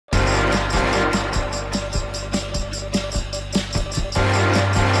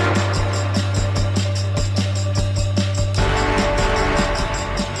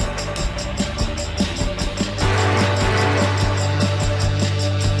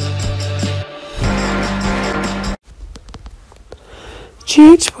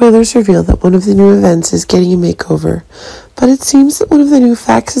GH spoilers reveal that one of the new events is getting a makeover, but it seems that one of the new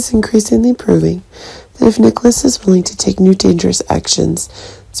facts is increasingly proving that if Nikolas is willing to take new dangerous actions,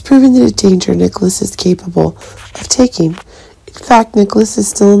 it's proving that a danger Nikolas is capable of taking. In fact, Nikolas is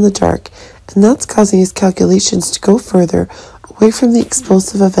still in the dark, and that's causing his calculations to go further away from the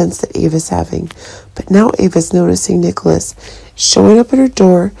explosive events that Ava's having. But now Ava's noticing Nikolas showing up at her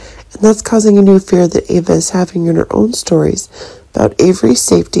door, and that's causing a new fear that Ava is having in her own stories about Avery's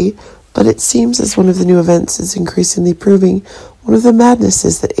safety. But it seems as one of the new events is increasingly proving one of the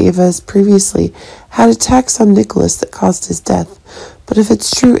madnesses that Ava has previously had attacks on Nikolas that caused his death. But if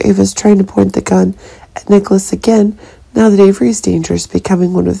it's true Ava's trying to point the gun at Nikolas again, now that Avery's danger is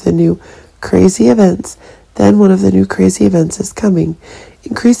becoming one of the new crazy events, then one of the new crazy events is coming,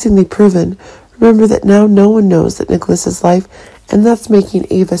 increasingly proven. Remember that now no one knows that Nikolas's life, and that's making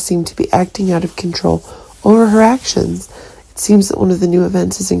Ava seem to be acting out of control over her actions. It seems that one of the new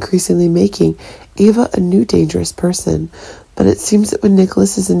events is increasingly making Ava a new dangerous person. But it seems that when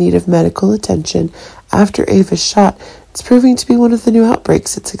Nikolas is in need of medical attention after Ava's shot, it's proving to be one of the new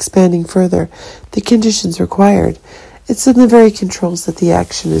outbreaks. It's expanding further the conditions required. It's in the very controls that the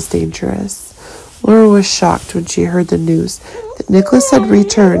action is dangerous. Laura was shocked when she heard the news that Nikolas had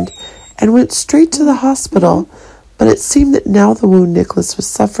returned and went straight to the hospital. But it seemed that now the wound Nikolas was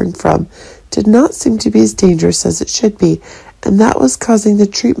suffering from did not seem to be as dangerous as it should be, and that was causing the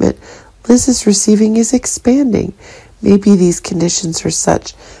treatment Liz is receiving is expanding. Maybe these conditions are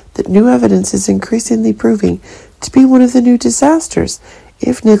such that new evidence is increasingly proving to be one of the new disasters.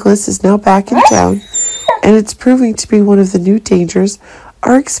 If Nikolas is now back in town, and it's proving to be one of the new dangers,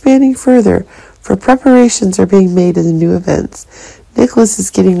 are expanding further, for preparations are being made in the new events. Nikolas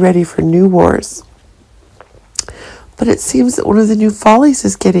is getting ready for new wars. But it seems that one of the new follies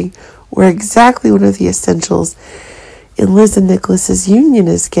is getting where exactly one of the essentials in Liz and Nikolas's union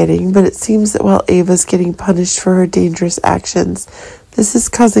is getting. But it seems that while Ava's getting punished for her dangerous actions, this is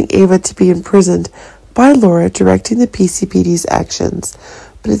causing Ava to be imprisoned by Laura directing the PCPD's actions.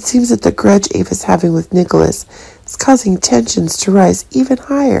 But it seems that the grudge Ava's having with Nikolas is causing tensions to rise even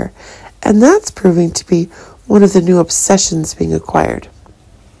higher, and that's proving to be one of the new obsessions being acquired.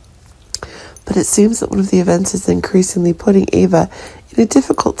 But it seems that one of the events is increasingly putting Ava in a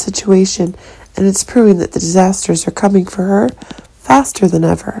difficult situation, and it's proving that the disasters are coming for her faster than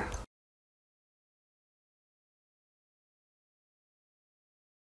ever.